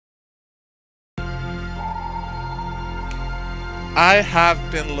I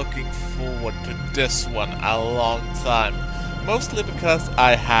have been looking forward to this one a long time. Mostly because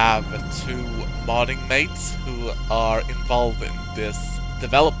I have two modding mates who are involved in this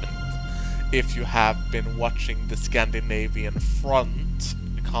development. If you have been watching the Scandinavian Front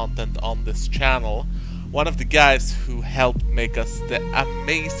content on this channel, one of the guys who helped make us the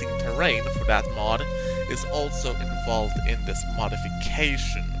amazing terrain for that mod is also involved in this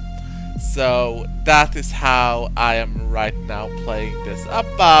modification. So that is how I am right now playing this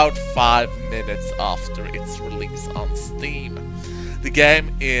about 5 minutes after its release on Steam. The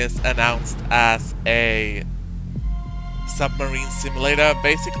game is announced as a submarine simulator,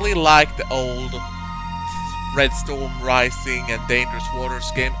 basically like the old Red Storm Rising and Dangerous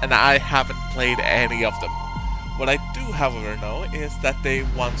Waters game, and I haven't played any of them. What I do, however, know is that they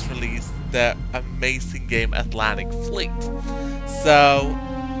once released the amazing game Atlantic Fleet. So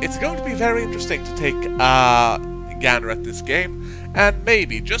it's going to be very interesting to take a gander at this game, and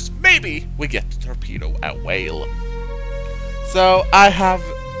maybe, just maybe, we get to torpedo a whale. So I have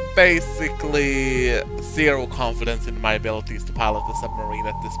basically zero confidence in my abilities to pilot the submarine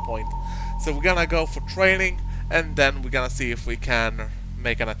at this point. So we're gonna go for training, and then we're gonna see if we can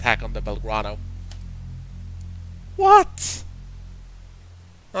make an attack on the Belgrano. What?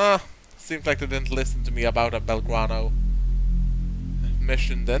 Seems like they didn't listen to me about a Belgrano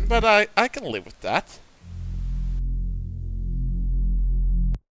mission then, but I can live with that.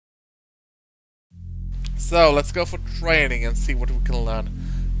 So let's go for training and see what we can learn.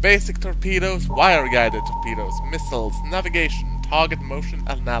 Basic torpedoes, wire-guided torpedoes, missiles, navigation, target motion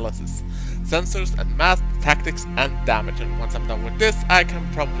analysis, sensors and math, tactics and damage. And once I'm done with this, I can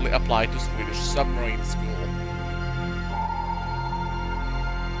probably apply to Swedish submarine school.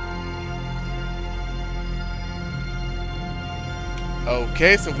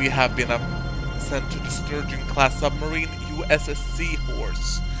 Okay, so we have been sent to the Sturgeon-class submarine USS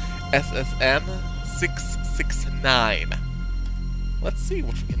Seahorse, SSN 669. Let's see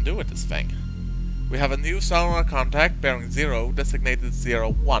what we can do with this thing. We have a new sonar contact, bearing 0, designated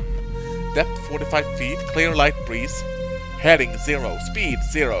 01. Depth 45 feet, clear light breeze. Heading 0, speed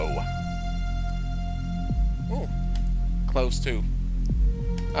 0. Oh, close to.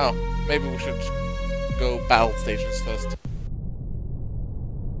 Oh, maybe we should go battle stations first.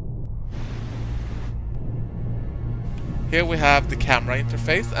 Here we have the camera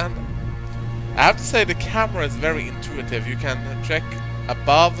interface, and I have to say the camera is very intuitive. You can check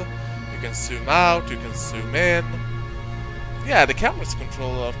above, you can zoom out, you can zoom in. Yeah, the camera's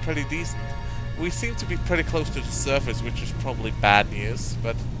control are pretty decent. We seem to be pretty close to the surface, which is probably bad news,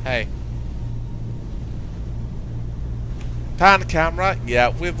 but hey. Pan camera,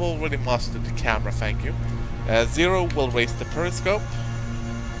 yeah, we've already mastered the camera, thank you. 0 will raise the periscope.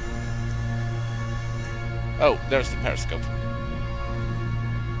 Oh, there's the periscope.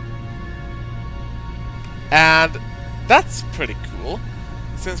 And that's pretty cool.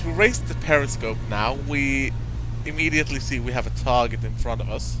 Since we raised the periscope now, we immediately see we have a target in front of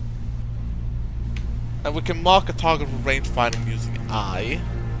us. And we can mark a target with rangefinding using I.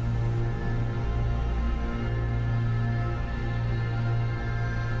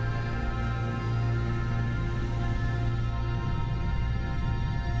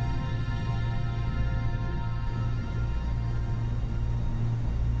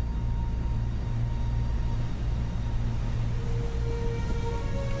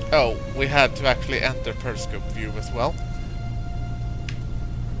 Oh, we had to actually enter periscope view as well.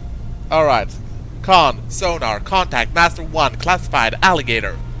 Alright. Con, sonar, contact, master 1, classified,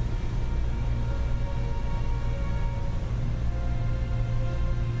 alligator.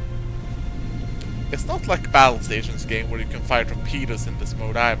 It's not like a battle stations game where you can fire torpedoes in this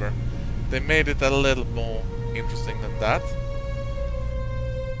mode either. They made it a little more interesting than that.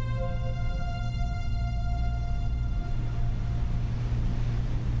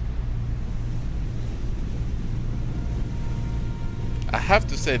 I have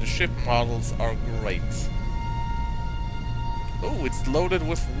to say the ship models are great. Oh, it's loaded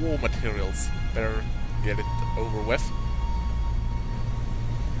with war materials. Better get it over with.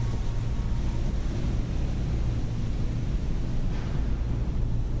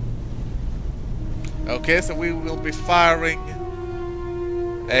 Okay, so we will be firing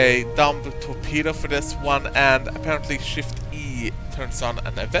a dumb torpedo for this one, and apparently Shift E turns on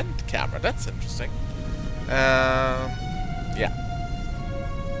an event camera. That's interesting. Yeah.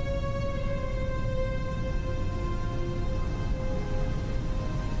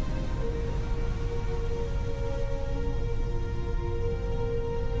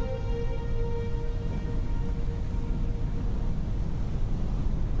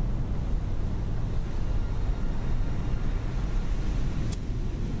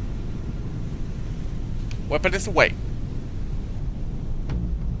 Weapon is away.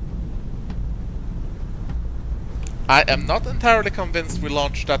 I am not entirely convinced we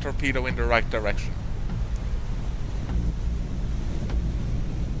launched that torpedo in the right direction.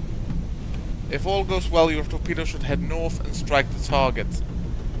 If all goes well, your torpedo should head north and strike the target.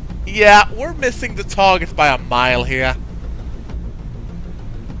 Yeah, we're missing the target by a mile here.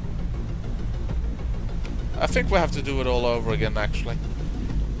 I think we have to do it all over again, actually.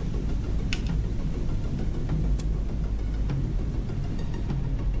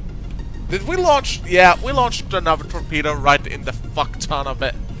 Did we launch? Yeah, we launched another torpedo right in the fuck ton of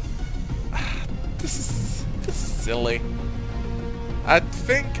it. This is silly. I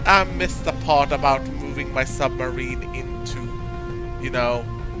think I missed the part about moving my submarine into, you know,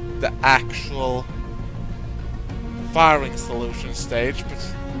 the actual firing solution stage, but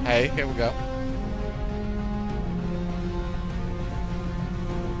hey, here we go.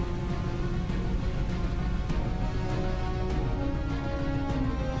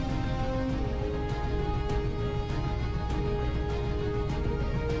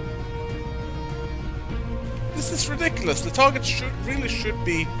 This is ridiculous. The target really should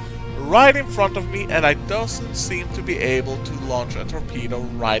be right in front of me, and I doesn't seem to be able to launch a torpedo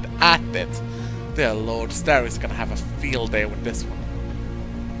right at it. Dear Lord, Starry is gonna have a field day with this one.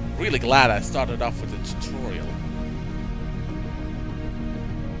 Really glad I started off with a tutorial.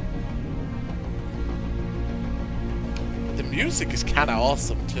 The music is kinda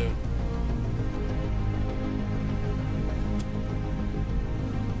awesome too.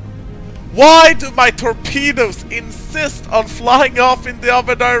 Why do my torpedoes insist on flying off in the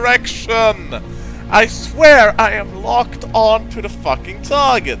other direction? I swear I am locked on to the fucking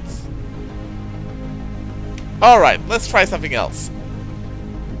targets. Alright, let's try something else.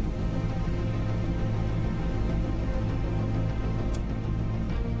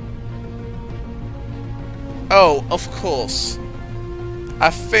 Oh, of course. I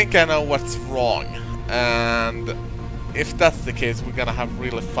think I know what's wrong. And if that's the case, we're gonna have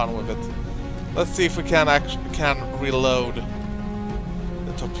really fun with it. Let's see if we can reload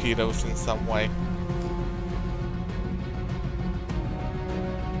the torpedoes in some way.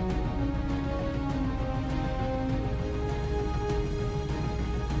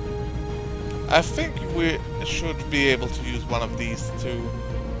 I think we should be able to use one of these to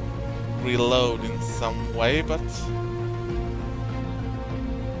reload in some way, but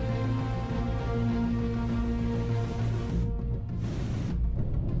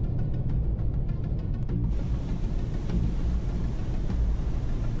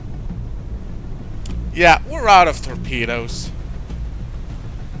yeah, we're out of torpedoes.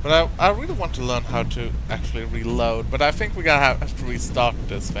 But I really want to learn how to actually reload, but I think we're gonna have to restart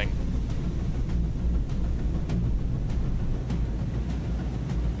this thing.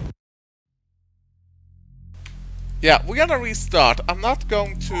 Yeah, we're gonna restart. I'm not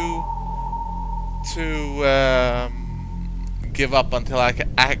going to give up until I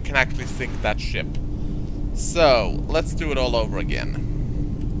can actually sink that ship. So, let's do it all over again.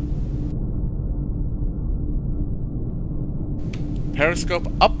 Periscope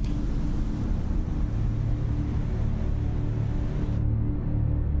up.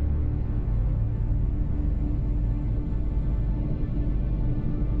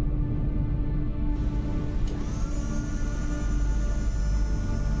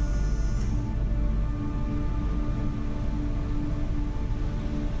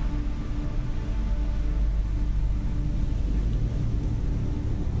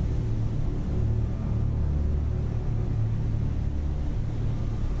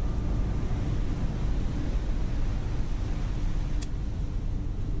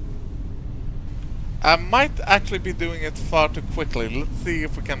 I might actually be doing it far too quickly. Let's see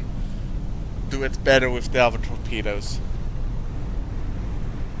if we can do it better with the other torpedoes.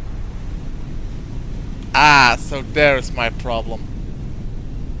 Ah, so there's my problem.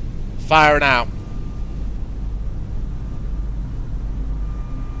 Fire now.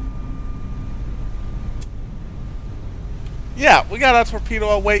 Yeah, we got a torpedo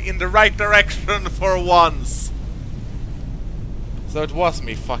away in the right direction for once. So it was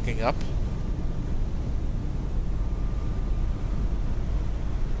me fucking up.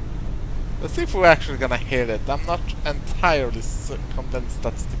 Let's see if we're actually gonna hit it. I'm not entirely convinced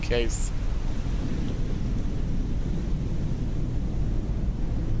that's the case.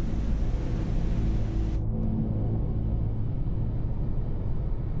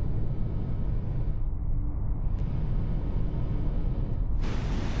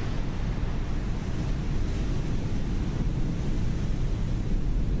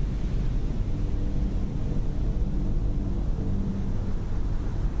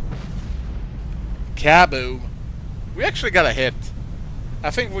 Kaboom! We actually got a hit.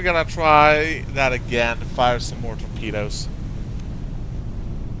 I think we're gonna try that again, fire some more torpedoes.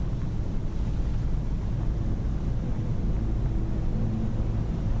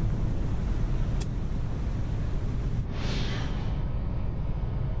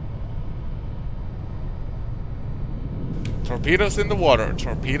 Torpedoes in the water,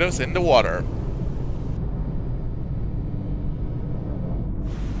 torpedoes in the water.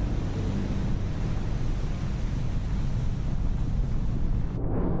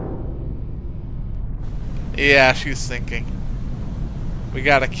 Yeah, she's sinking. We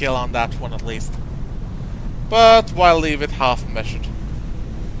got a kill on that one at least. But why leave it half measured?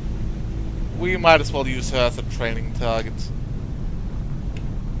 We might as well use her as a training target.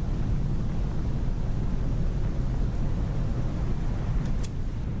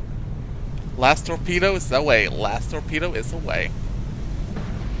 Last torpedo is away. Last torpedo is away.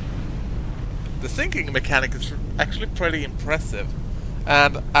 The sinking mechanic is actually pretty impressive.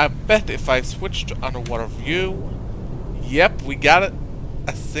 And I bet if I switch to underwater view... Yep, we got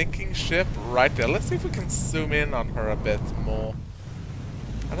a sinking ship right there. Let's see if we can zoom in on her a bit more.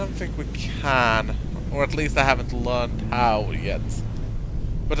 I don't think we can. Or at least I haven't learned how yet.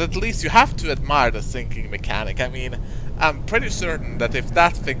 But at least you have to admire the sinking mechanic. I mean, I'm pretty certain that if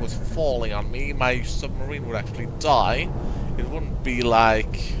that thing was falling on me, my submarine would actually die. It wouldn't be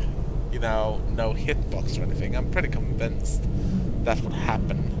like, you know, no hitbox or anything. I'm pretty convinced that would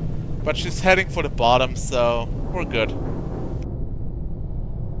happen. But she's heading for the bottom, so we're good.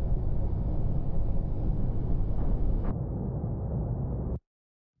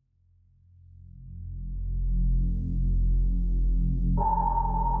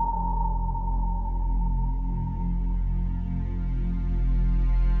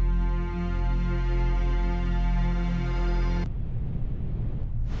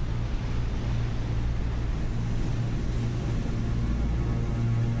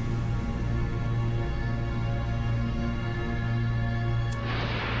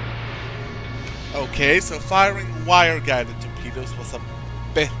 Okay, so firing wire-guided torpedoes was a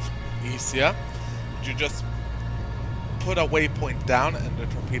bit easier. You just put a waypoint down and the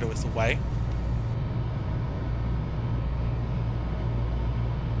torpedo is away.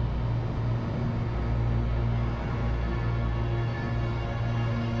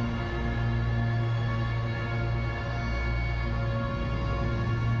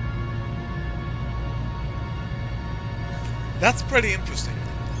 That's pretty interesting.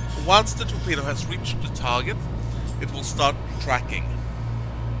 Once the torpedo has reached the target, it will start tracking.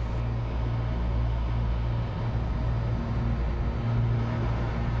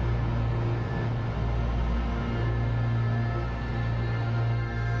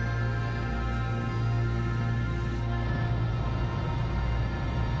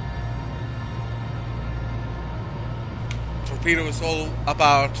 Torpedo is all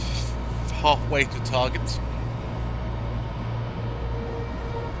about halfway to target.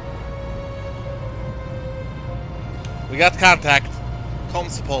 We got contact.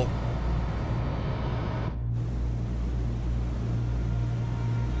 Constable.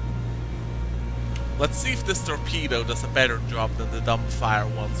 Let's see if this torpedo does a better job than the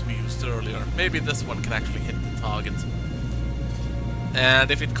dumbfire ones we used earlier. Maybe this one can actually hit the target.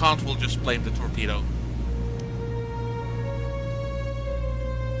 And if it can't, we'll just blame the torpedo.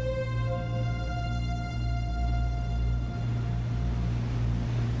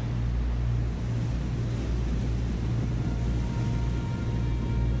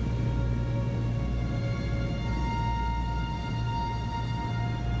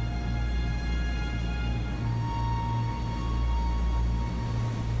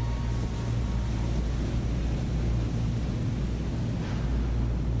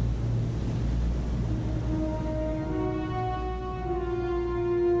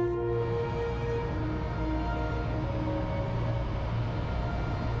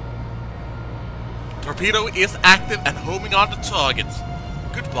 Torpedo is active and homing on the target.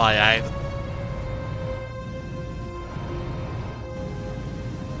 Goodbye, Ivan.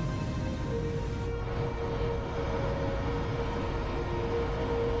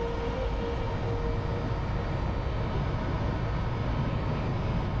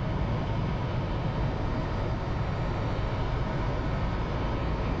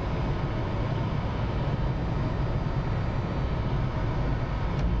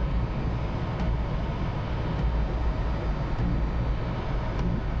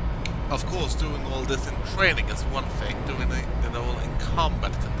 Of course, doing all this in training is one thing, doing it all in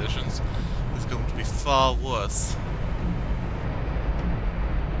combat conditions is going to be far worse.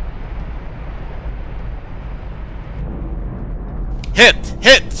 Hit!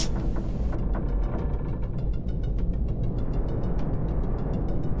 Hit!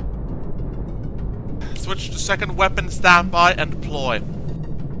 the second weapon, stand by and deploy.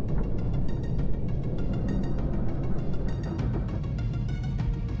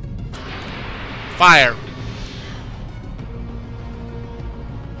 Fire!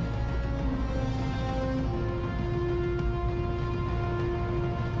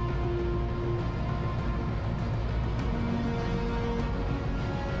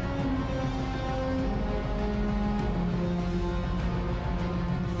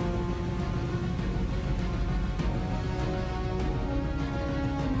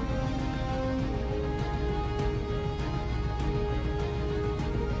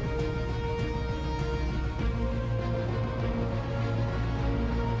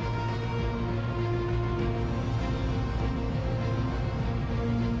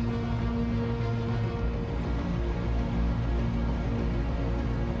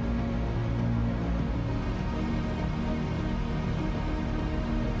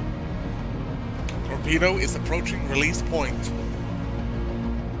 Torpedo is approaching release point.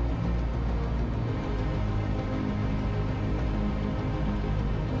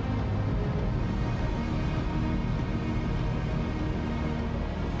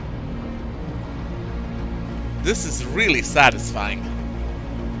 This is really satisfying.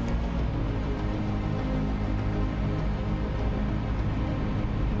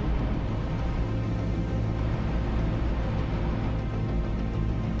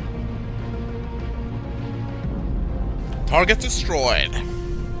 Target destroyed.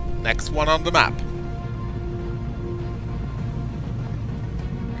 Next one on the map.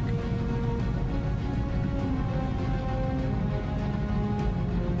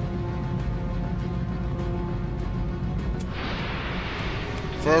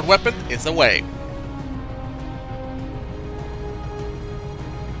 Third weapon is away.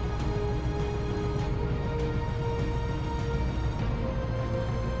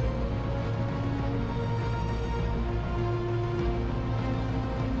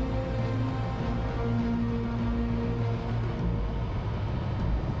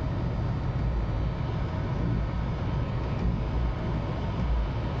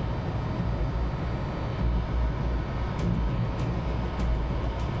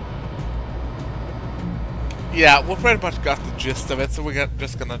 Yeah, we pretty much got the gist of it, so we're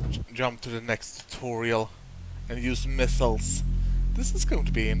just gonna jump to the next tutorial and use missiles. This is going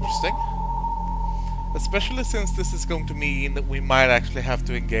to be interesting. Especially since this is going to mean that we might actually have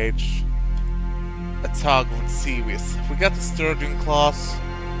to engage a tug with seaweeds. We got the sturgeon class.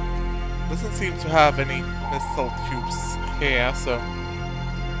 Doesn't seem to have any missile tubes here, so...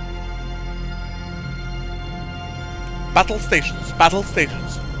 Battle stations, battle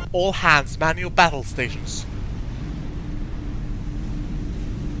stations. All hands, manual battle stations.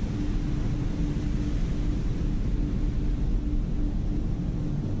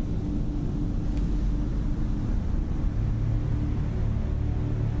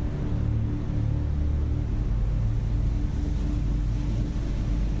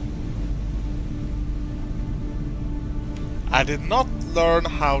 I did not learn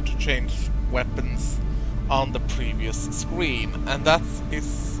how to change weapons on the previous screen, and that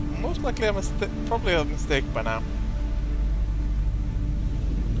is most likely a mistake, probably a mistake by now.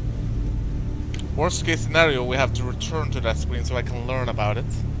 Worst case scenario, we have to return to that screen so I can learn about it.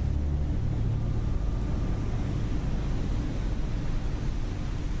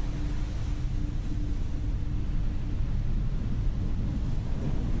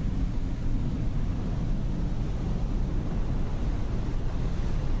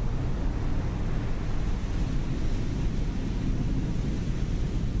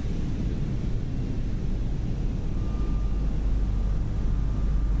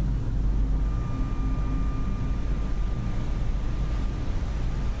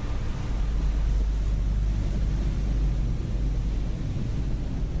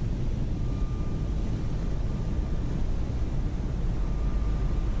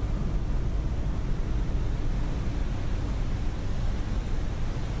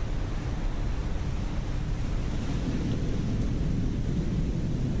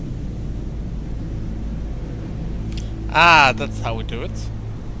 Ah, that's how we do it.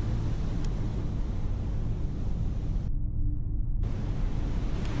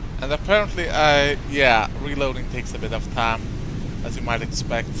 And apparently yeah, reloading takes a bit of time, as you might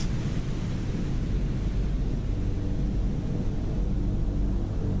expect.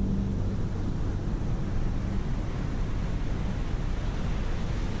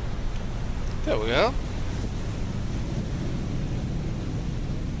 There we go.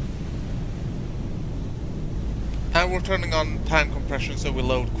 And we're turning on time compression so we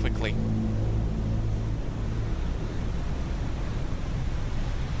load quickly.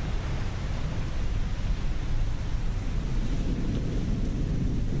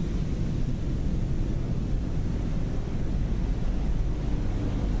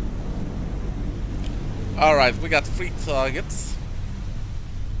 Alright, we got 3 targets.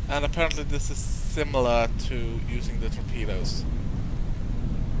 And apparently this is similar to using the torpedoes.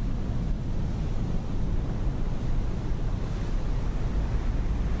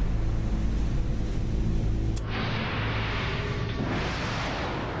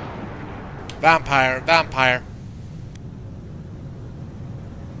 Vampire, vampire.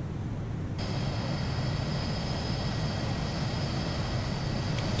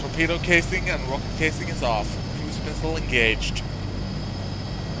 Torpedo casing and rocket casing is off. Cruise missile engaged.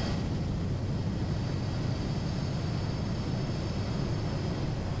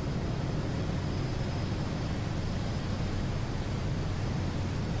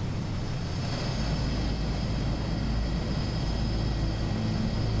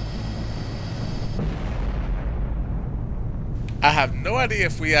 I have no idea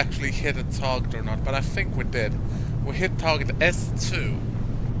if we actually hit a target or not, but I think we did. We hit target S2.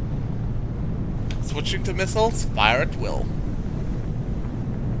 Switching to missiles, fire at will.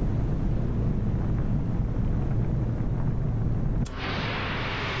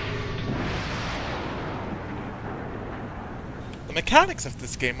 The mechanics of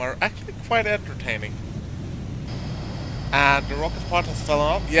this game are actually quite entertaining. And the rocket part has fallen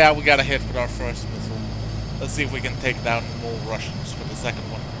off. Yeah, we got a hit with our first missile. Let's see if we can take down more Russians for the second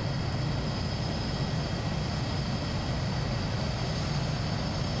one.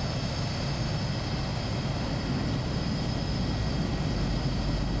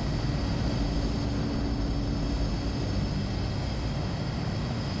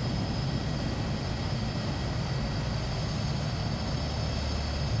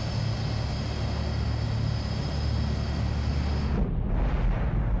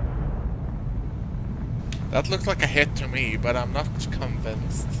 That looks like a hit to me, but I'm not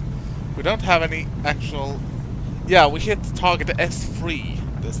convinced. We don't have any actual... Yeah, we hit target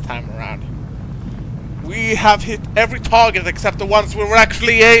S3 this time around. We have hit every target except the ones we were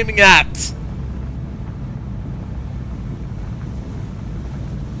actually aiming at!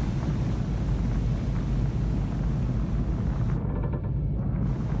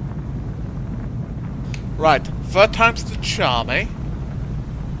 Right, third time's the charm, eh?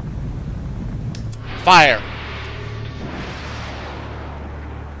 Fire!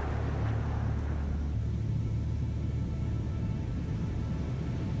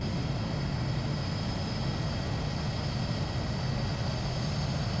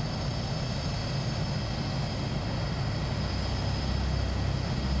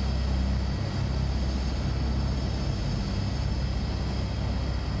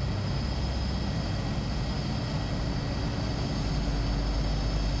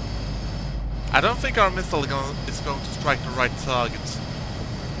 I don't think our missile is going to strike the right target.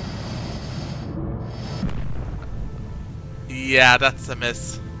 Yeah, that's a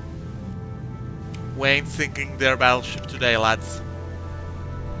miss. We ain't sinking their battleship today, lads.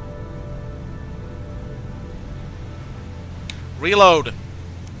 Reload!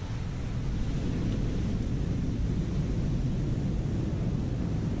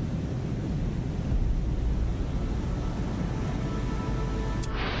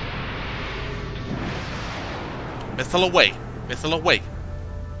 Missile away! Missile away!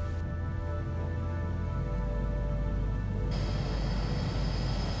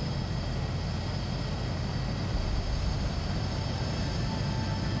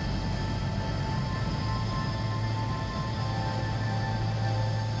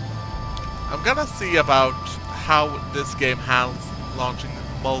 I'm gonna see about how this game handles launching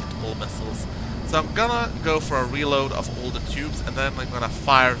multiple missiles. So I'm gonna go for a reload of all the tubes and then I'm gonna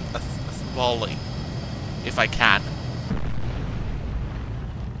fire a volley. If I can.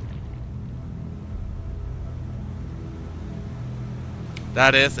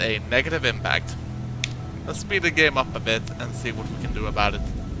 That is a negative impact. Let's speed the game up a bit and see what we can do about it.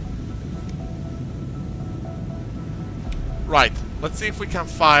 Right, let's see if we can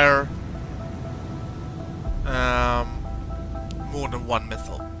fire more than one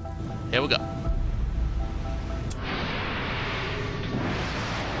missile. Here we go.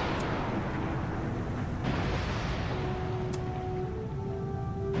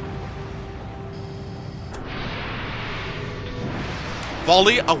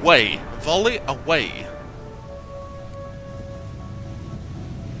 Volley away! Volley away!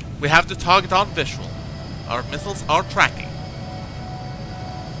 We have the target on visual. Our missiles are tracking.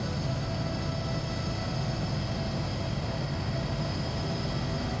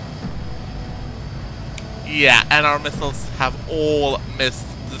 Yeah, and our missiles have all missed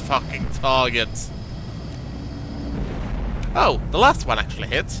the fucking target. Oh, the last one actually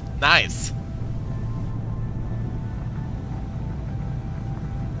hit. Nice.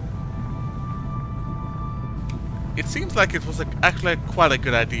 it seems like it was actually quite a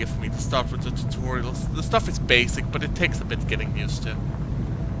good idea for me to start with the tutorials. The stuff is basic, but it takes a bit getting used to.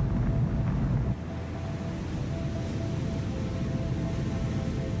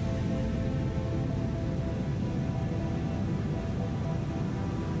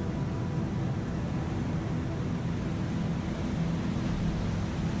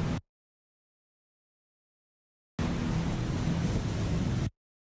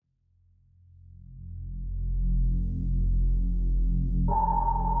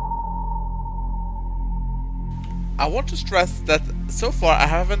 I want to stress that so far I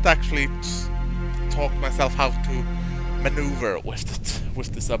haven't actually taught myself how to maneuver with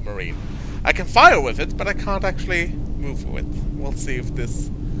the submarine. I can fire with it, but I can't actually move with it. We'll see if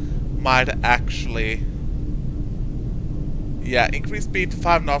this might actually... Yeah, increase speed to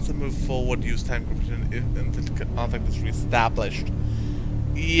 5 knots and move forward, use time until contact is re-established.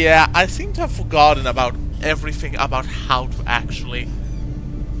 Yeah, I seem to have forgotten about everything about how to actually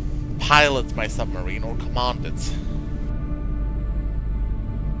pilot my submarine or command it.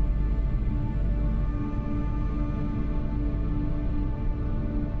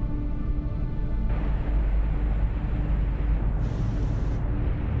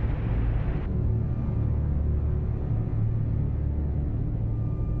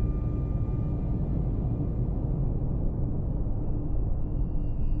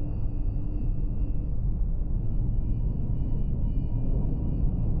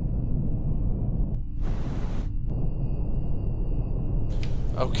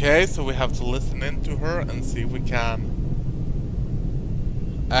 Okay, so we have to listen in to her and see if we can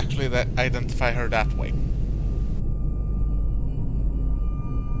actually identify her that way.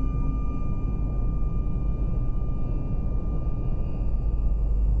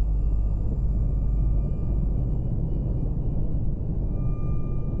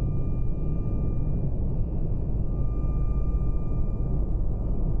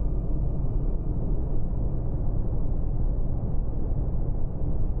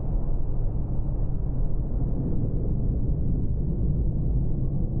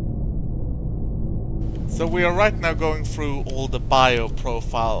 So we are right now going through all the bio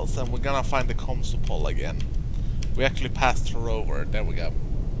profiles and we're gonna find the console again. We actually passed her over, there we go.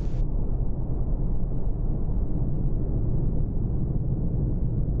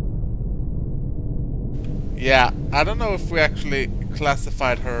 Yeah, I don't know if we actually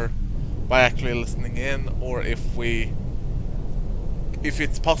classified her by actually listening in or if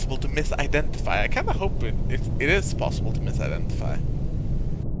it's possible to misidentify. I kinda hope it is possible to misidentify.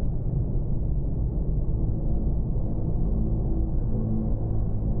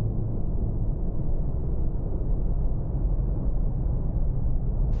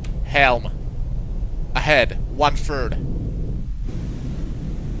 Helm. Ahead, 1/3.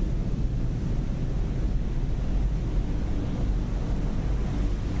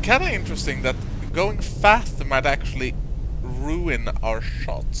 Kinda interesting that going faster might actually ruin our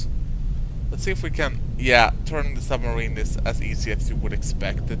shot. Let's see if we can... Yeah, turning the submarine is as easy as you would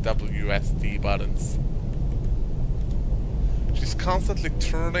expect, the WSD buttons. She's constantly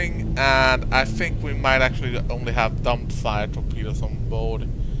turning, and I think we might actually only have dump fire torpedoes on board.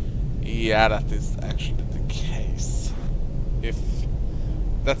 Yeah, that is actually the case. If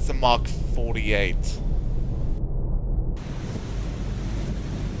that's the Mark 48.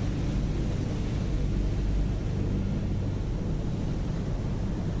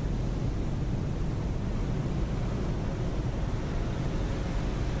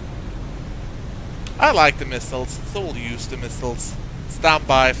 I like the missiles, so we'll use the missiles. Stand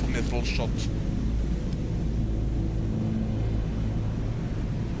by for missile shot.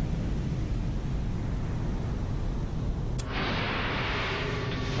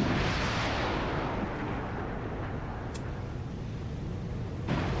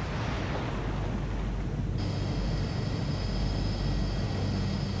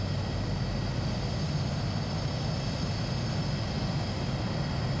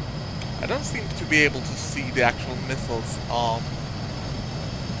 I don't seem to be able to see the actual missiles on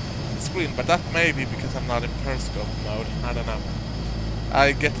the screen, but that may be because I'm not in periscope mode. I don't know.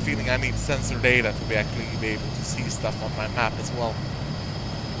 I get the feeling I need sensor data to actually be able to see stuff on my map as well.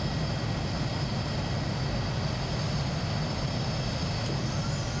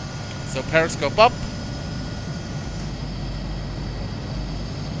 So periscope up.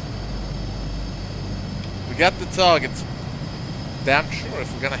 We got the target. Damn sure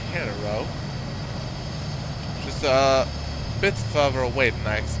if we're gonna hit a row. Just a bit further away than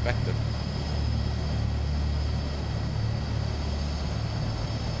I expected.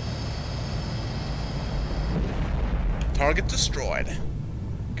 Target destroyed.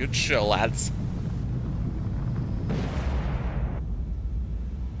 Good show, lads.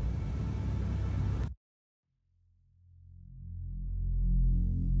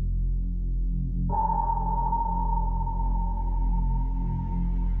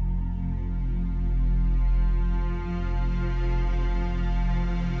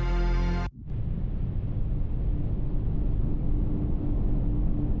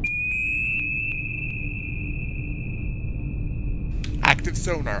 active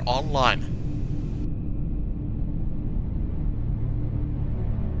sonar online.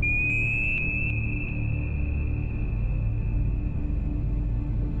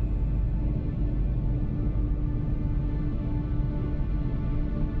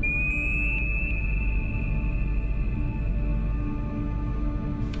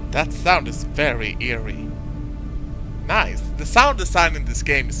 That sound is very eerie. Nice. The sound design in this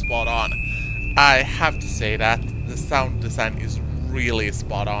game is spot on. I have to say that. The sound design is really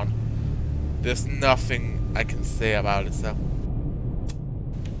spot on. There's nothing I can say about it, so...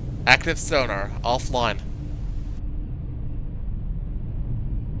 Active sonar, offline.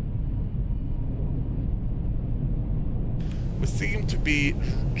 We seem to be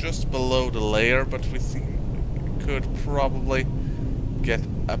just below the layer, but we could probably get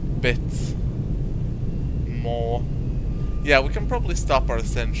a bit more. Yeah, we can probably stop our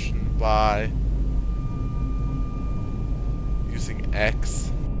ascension by using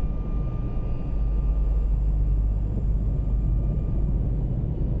X.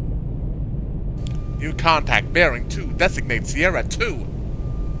 New contact, bearing 2, designate Sierra 2.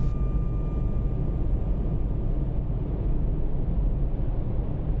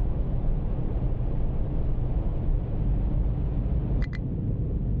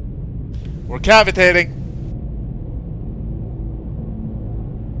 We're cavitating.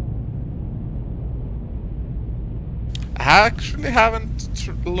 I actually haven't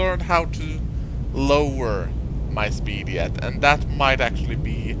learned how to lower my speed yet, and that might actually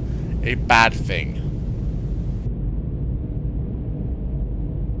be a bad thing.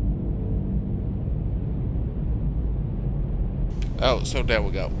 Oh, so there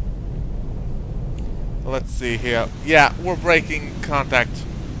we go. Let's see here. Yeah, we're breaking contact.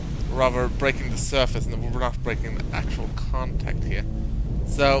 Rather, breaking the surface, and we're not breaking the actual contact here.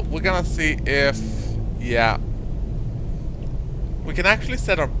 So, we're gonna see if... Yeah. We can actually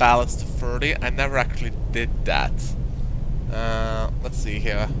set our ballast to 30. I never actually did that. Let's see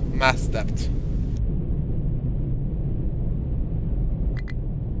here. Mass depth.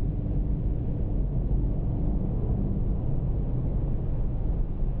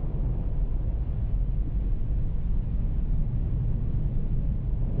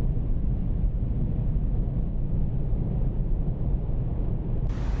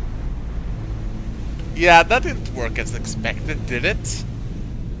 Yeah, that didn't work as expected, did it?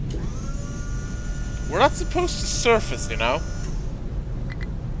 We're not supposed to surface, you know?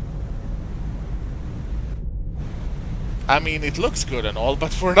 I mean, it looks good and all,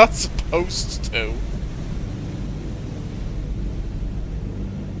 but we're not supposed to.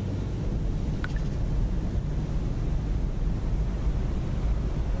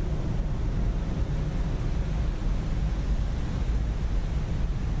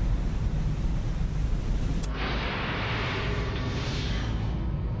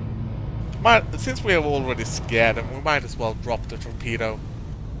 Since we have already scared him, we might as well drop the torpedo.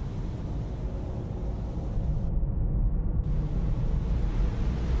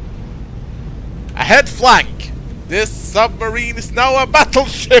 Ahead flank! This submarine is now a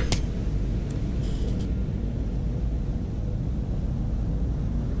battleship!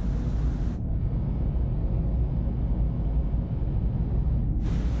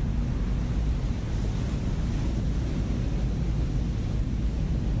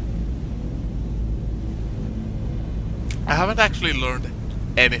 I haven't actually learned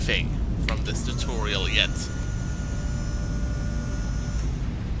anything from this tutorial yet.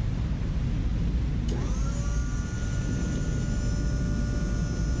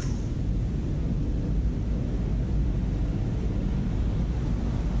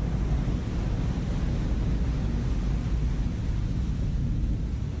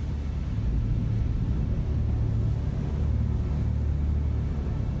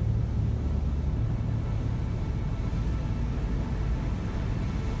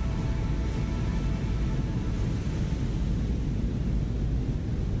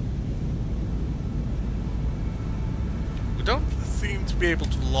 We don't seem to be able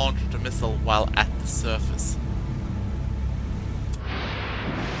to launch the missile while at the surface.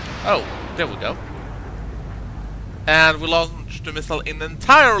 Oh, there we go. And we launched the missile in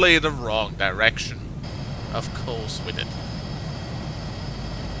entirely the wrong direction. Of course we did.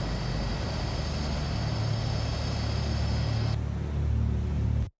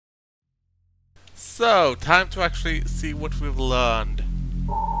 So, time to actually see what we've learned.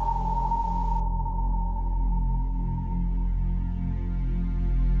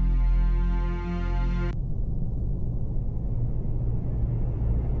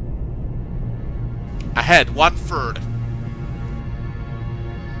 Ahead, 1/3.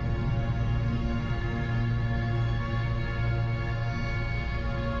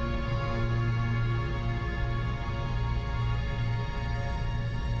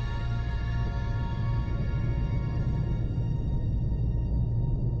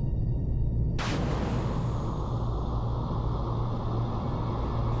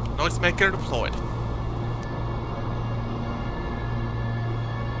 Noisemaker deployed.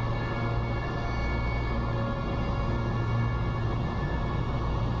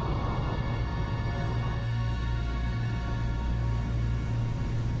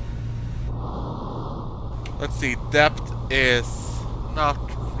 Let's see, depth is not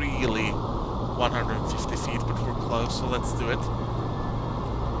really 150 feet, but we're close, so let's do it.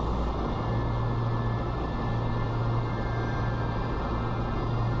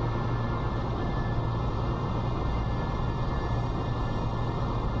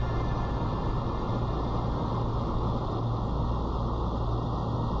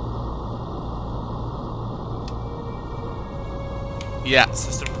 Yeah,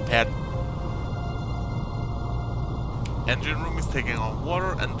 system repaired. Engine room is taking on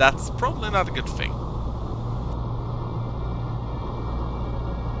water, and that's probably not a good thing.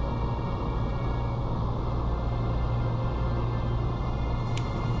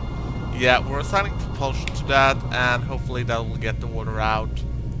 Yeah, we're assigning propulsion to that, and hopefully that will get the water out.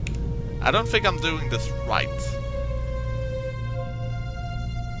 I don't think I'm doing this right.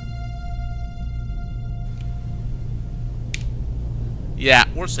 Yeah,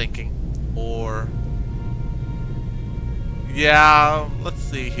 we're sinking. Or... yeah, let's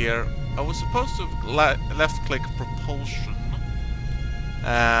see here. I was supposed to have left-click propulsion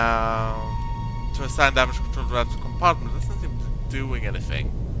to assign damage control to that compartment. It doesn't seem to be doing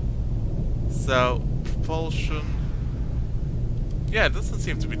anything. So, propulsion... yeah, it doesn't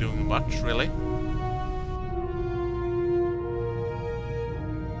seem to be doing much, really.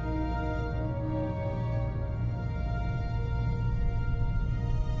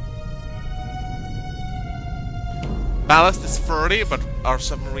 Ballast is 30, but our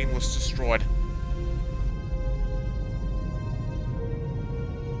submarine was destroyed.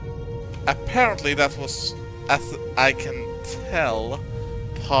 Apparently that was, as I can tell,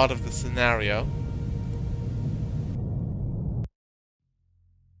 part of the scenario.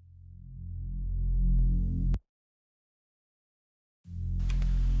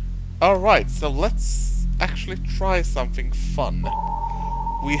 Alright, so let's actually try something fun.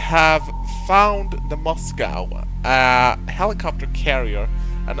 We have found the Moscow, a helicopter carrier,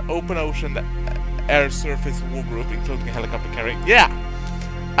 an open ocean air surface war group, including a helicopter carrier. Yeah!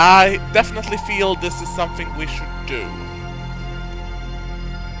 I definitely feel this is something we should do.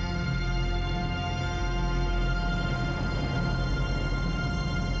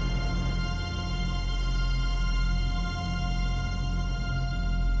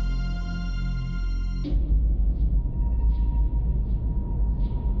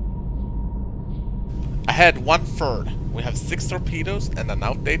 Ahead 1/3. We have 6 torpedoes and an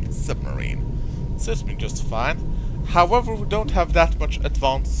outdated submarine. Suits me just fine. However, we don't have that much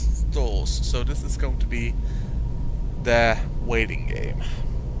advanced stores, so this is going to be the waiting game.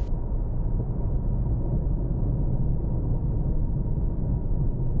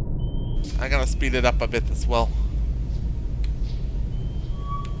 I'm gonna speed it up a bit as well.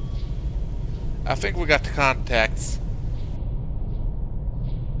 I think we got contacts.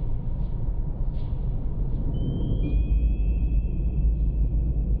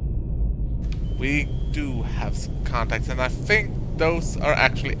 We do have some contacts, and I think those are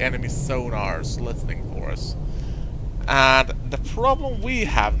actually enemy sonars listening for us. And the problem we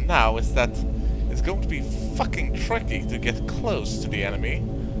have now is that it's going to be fucking tricky to get close to the enemy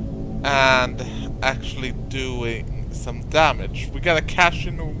and actually doing some damage. We gotta cash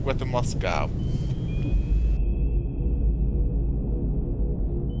in with the Moscow.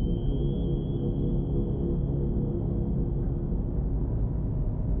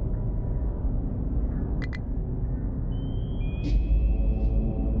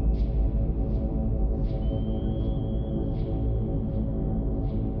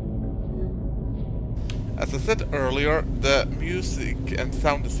 As I said earlier, the music and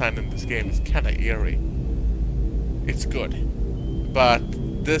sound design in this game is kinda eerie. It's good, but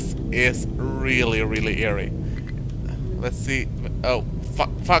this is really, really eerie. Let's see. Oh,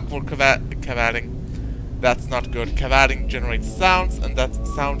 fuck, we're cavating. That's not good. Cavating generates sounds, and that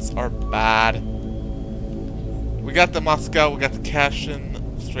sounds are bad. We got the Moscow, we got the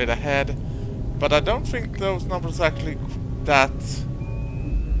cash-in straight ahead, but I don't think those numbers are actually that...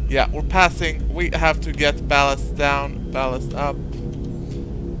 yeah, we're passing. We have to get ballast down, ballast up.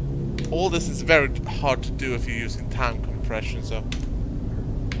 All this is very hard to do if you're using time compression, so...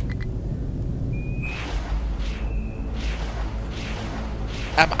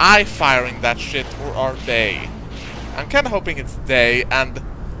 am I firing that shit, or are they? I'm kinda hoping it's they, and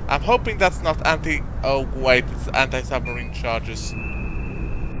I'm hoping that's not anti... oh wait, it's anti-submarine charges.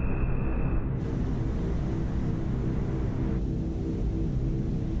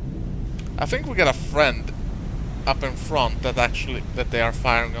 I think we got a friend up in front that they are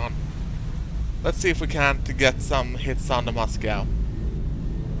firing on. Let's see if we can to get some hits on the Moscow.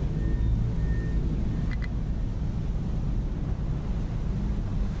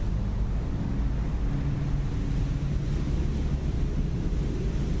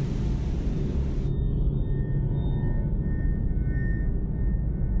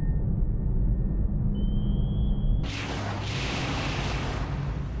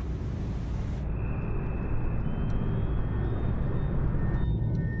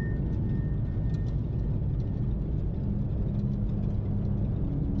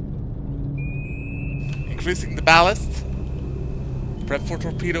 Increasing the ballast. Prep for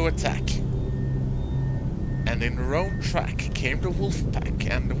torpedo attack. And in their own track came the Wolfpack,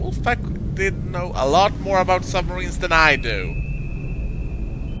 and the Wolfpack did know a lot more about submarines than I do.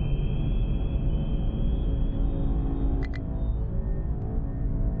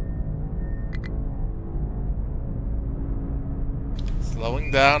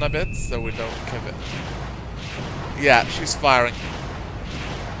 Slowing down a bit so we don't give it. Yeah, she's firing.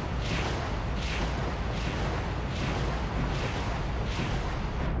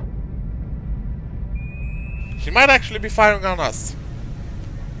 She might actually be firing on us.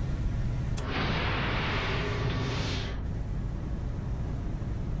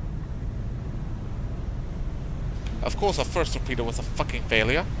 Of course, our first torpedo was a fucking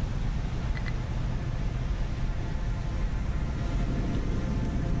failure.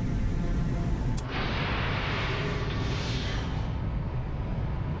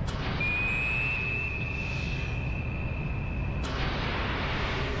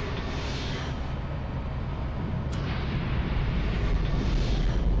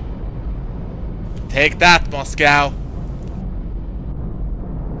 Take that, Moscow!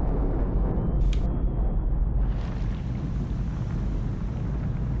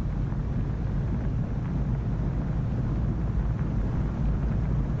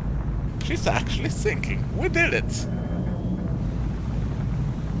 She's actually sinking. We did it!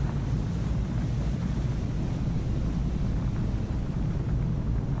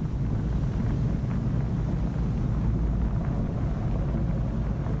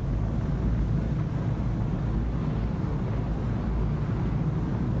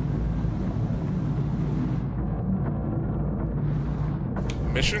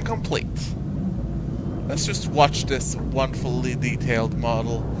 Mission complete. Let's just watch this wonderfully detailed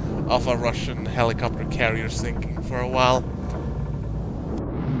model of a Russian helicopter carrier sinking for a while.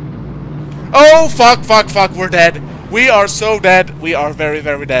 Oh, fuck, we're dead. We are so dead. We are very,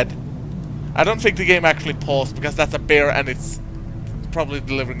 very dead. I don't think the game actually paused because that's a bear and it's probably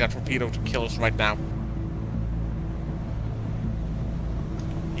delivering a torpedo to kill us right now.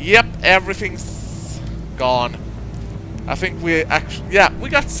 Yep, everything's gone. I think we actually... yeah, we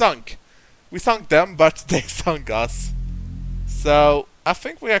got sunk. We sunk them, but they sunk us. So, I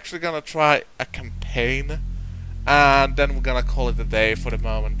think we're actually gonna try a campaign. And then we're gonna call it a day for the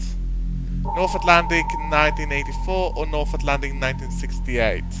moment. North Atlantic 1984 or North Atlantic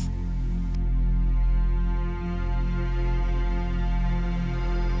 1968.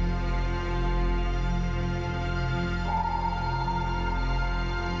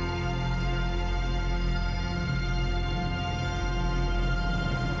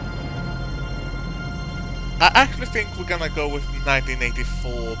 I actually think we're gonna go with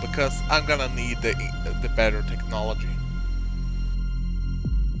 1984 because I'm gonna need the better technology.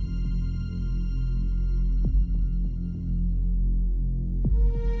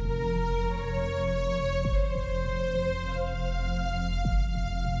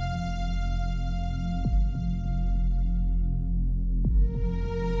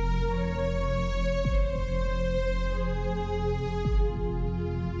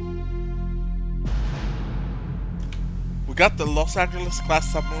 We got the Los Angeles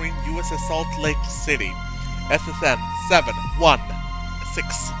class submarine USS Salt Lake City, SSN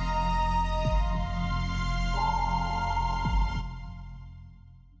 716.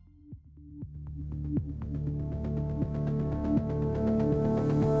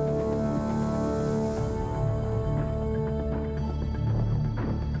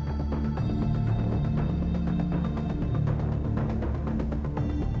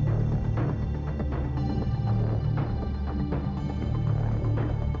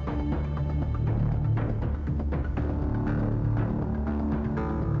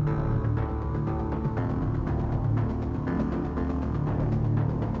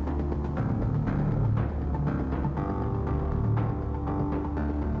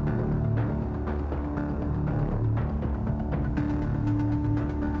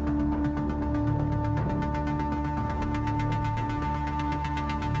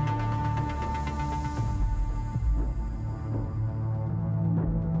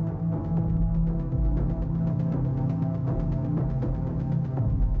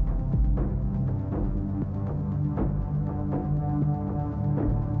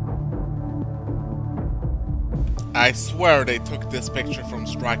 I swear they took this picture from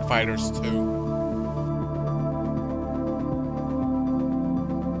Strike Fighters 2.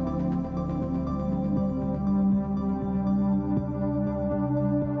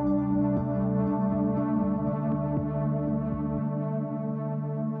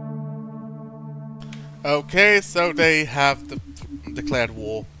 Okay, so they have declared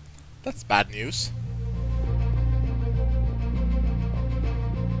war. That's bad news.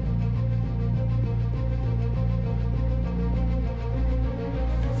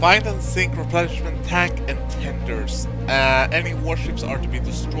 Find and sink replenishment tank and tenders. Any warships are to be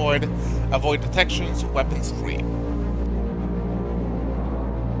destroyed. Avoid detections, weapons free.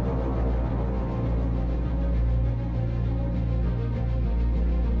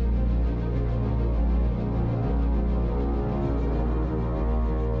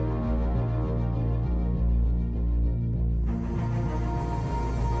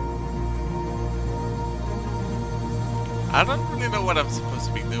 I don't really know what I'm supposed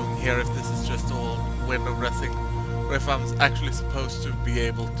to be doing here, if this is just all window dressing, or if I'm actually supposed to be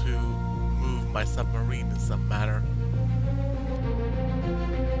able to move my submarine in some manner.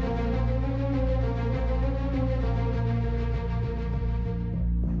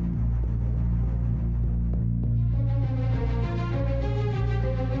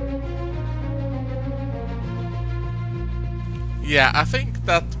 Yeah, I think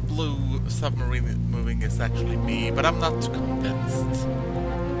that blue submarine moving is actually me, but I'm not convinced.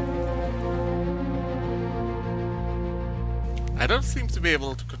 I don't seem to be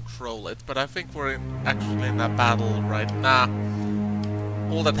able to control it, but I think we're actually in a battle right now.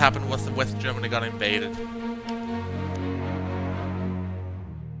 All that happened was that West Germany got invaded.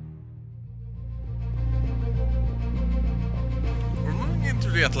 We're moving into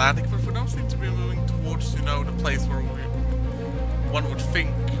the Atlantic, but we don't seem to be moving towards, you know, the place where one would think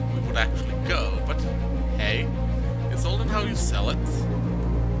we would actually go, but hey, it's all in how you sell it.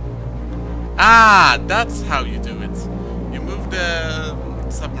 Ah, that's how you do it. You move the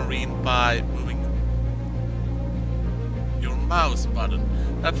submarine by moving your mouse button.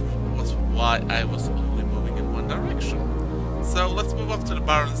 That was why I was only moving in one direction. So let's move up to the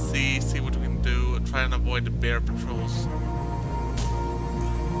Barents Sea, see what we can do, and try and avoid the bear patrols.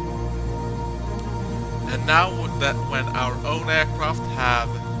 And now that when our own aircraft have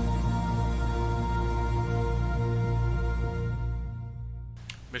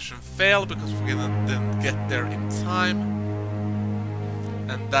mission failed because we didn't get there in time,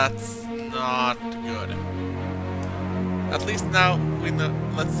 and that's not good. At least now we know.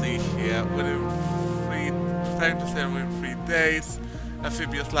 Let's see here. Within preparing to sail within 3 days.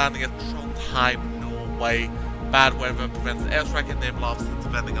 Amphibious landing at Trondheim, Norway. Bad weather prevents airstrike and naval officers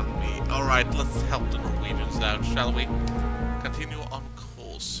depending on me. Alright, let's help the Norwegians out, shall we? Continue on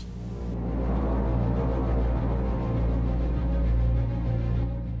course.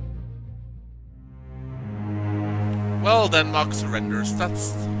 Well, Denmark surrenders.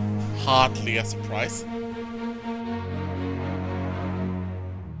 That's hardly a surprise.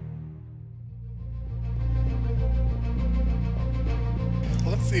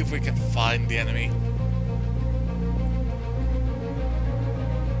 Let's see if we can find the enemy.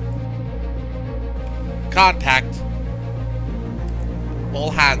 Contact!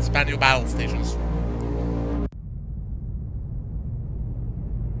 All hands, man your battle stations.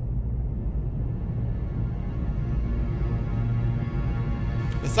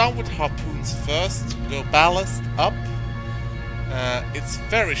 Let's start with harpoons first. Go ballast up. It's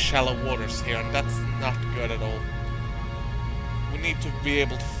very shallow waters here, and that's not good at all. We need to be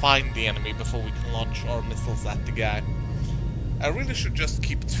able to find the enemy before we can launch our missiles at the guy. I really should just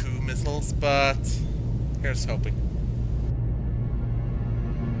keep 2 missiles, but here's hoping.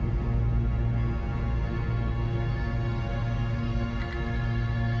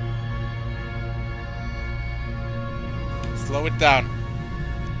 Slow it down.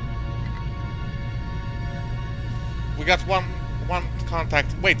 We got one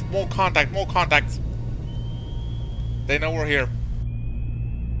contact. Wait, more contact, more contacts. They know we're here.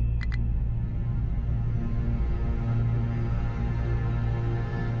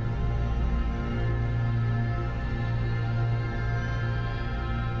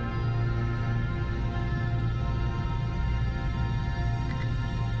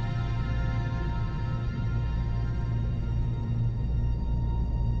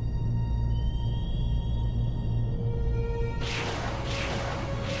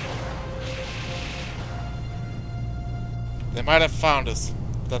 They might have found us.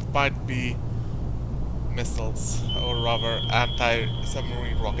 That might be missiles, or rather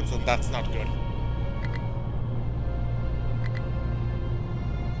anti-submarine rockets, and that's not good.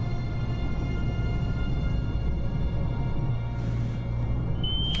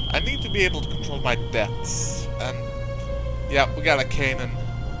 I need to be able to control my depths, and yeah, we got a cannon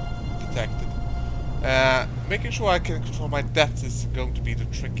detected. Making sure I can control my depths is going to be the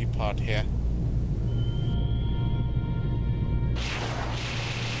tricky part here.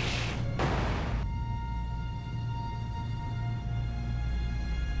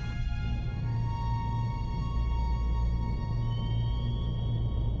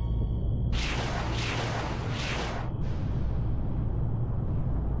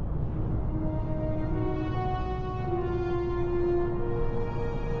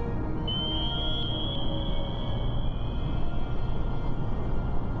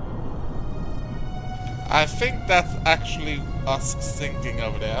 I think that's actually us sinking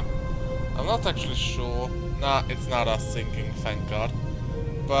over there. I'm not actually sure. Nah, it's not us sinking, thank God.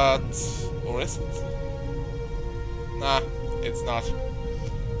 But... or is it? Nah, it's not.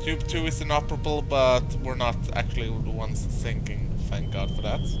 Tube 2 is inoperable, but we're not actually the ones sinking, thank God for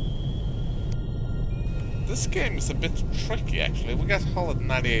that. This game is a bit tricky actually. We got hull at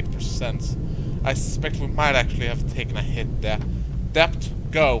 98%. I suspect we might actually have taken a hit there. Depth,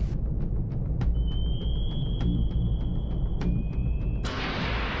 go!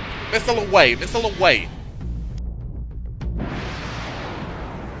 Missile away! Missile away!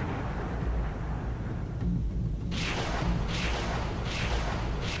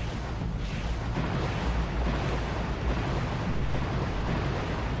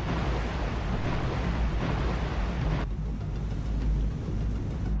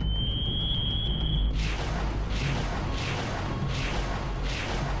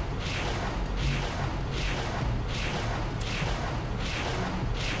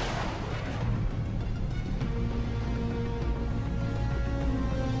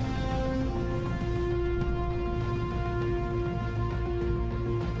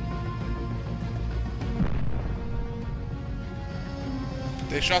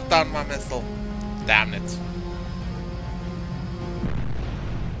 They shot down my missile. Damn it.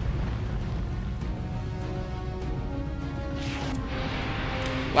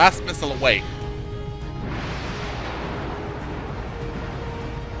 Last missile away.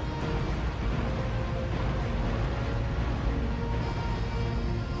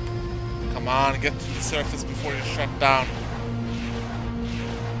 Come on, get to the surface before you're shot down.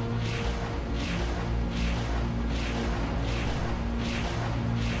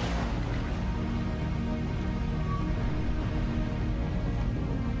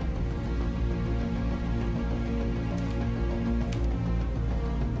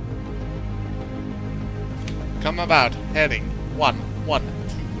 Come about, heading 112.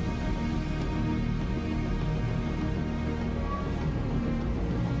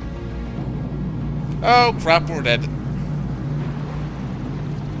 Oh crap, we're dead.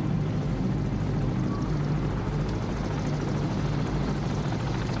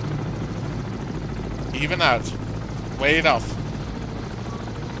 Even out. Wait off.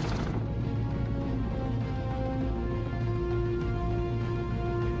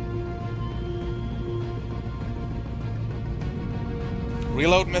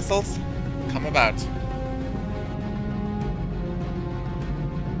 Reload missiles, come about.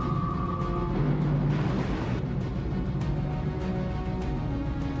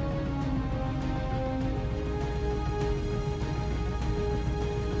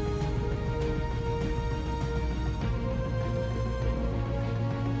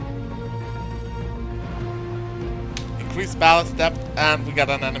 Increase ballast depth, and we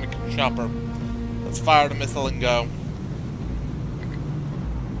got an enemy chopper. Let's fire the missile and go.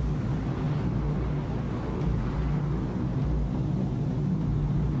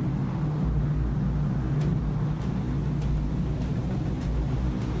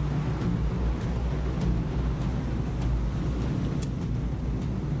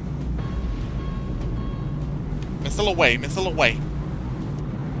 Missile away, missile away.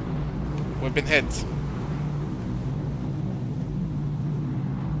 We've been hit.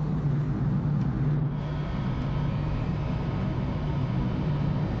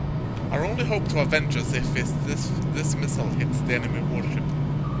 Our only hope to avenge us if this missile hits the enemy warship.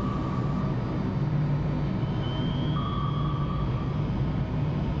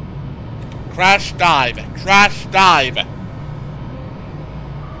 Crash dive! Crash dive!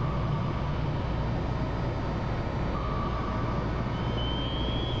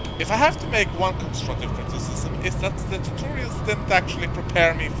 If I have to make one constructive criticism, is that the tutorials didn't actually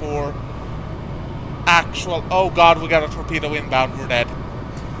prepare me for actual... Oh god, we got a torpedo inbound, we're dead.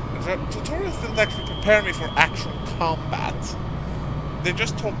 The tutorials didn't actually prepare me for actual combat. They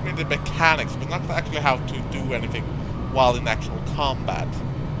just taught me the mechanics, but not actually how to do anything while in actual combat.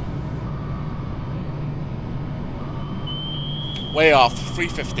 Way off,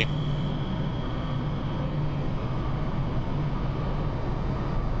 350.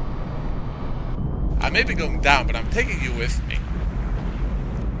 I may be going down, but I'm taking you with me.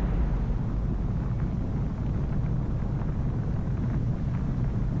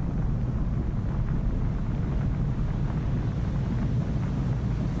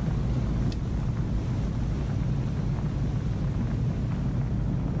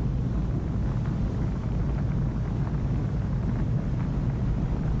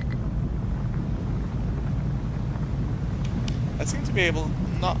 I seem to be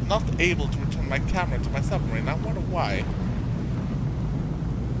not able to return my camera to my submarine. I wonder why.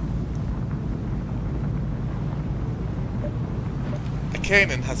 A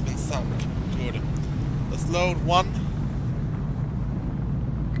cannon has been sunk. Good. Let's load one.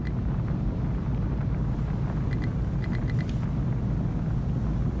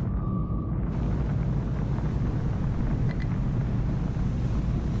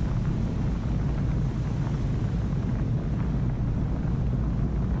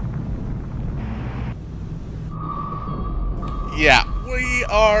 Yeah, we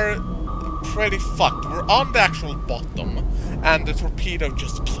are pretty fucked. We're on the actual bottom, and the torpedo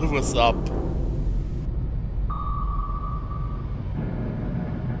just blew us up.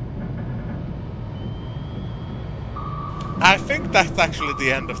 I think that's actually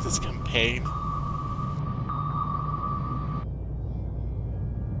the end of this campaign.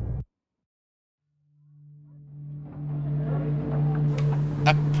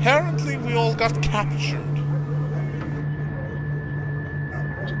 Apparently we all got captured.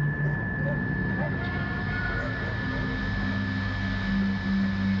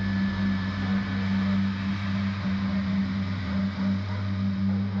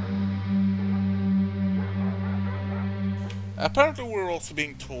 Apparently we're also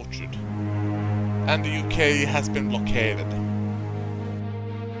being tortured, and the UK has been blockaded.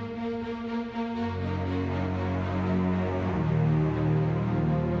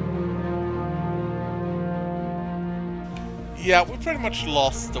 Yeah, we pretty much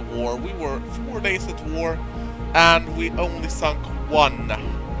lost the war. We were 4 days at war, and we only sunk one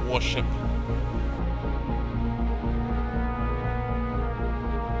warship.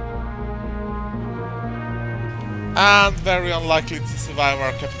 And very unlikely to survive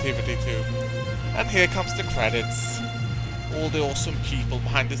our captivity too. And here comes the credits. All the awesome people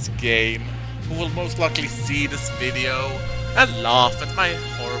behind this game, who will most likely see this video and laugh at my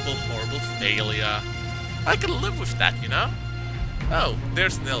horrible failure. I can live with that, you know? Oh,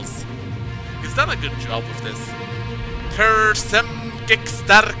 there's Nils. He's done a good job with this.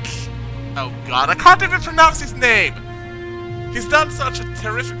 Stark. Oh god, I can't even pronounce his name! He's done such a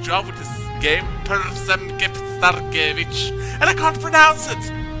terrific job with this game, Starkevich, and I can't pronounce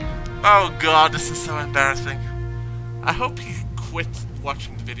it! Oh god, this is so embarrassing. I hope he quit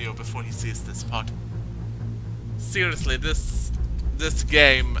watching the video before he sees this part. Seriously, this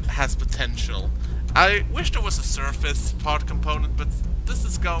game has potential. I wish there was a surface part component, but this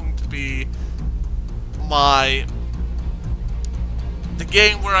is going to be the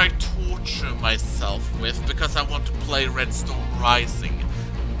game where I torture myself with, because I want to play Redstone Rising,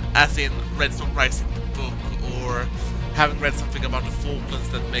 as in Redstone Rising the book, or having read something about the Falklands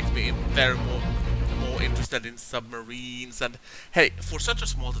that makes me very more interested in submarines. And hey, for such a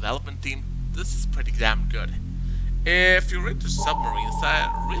small development team, this is pretty damn good. If you're into submarines,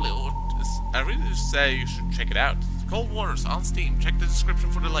 I really say you should check it out. Cold Waters on Steam. Check the description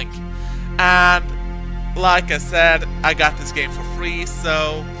for the link. And like I said, I got this game for free,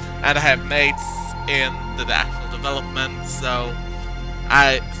 and I have mates in the actual development, so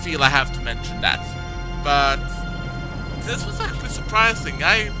I feel I have to mention that. But this was actually surprising.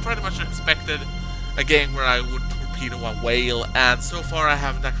 I pretty much expected a game where I would torpedo a whale, and so far I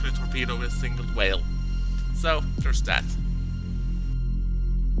haven't actually torpedoed a single whale. So, there's that.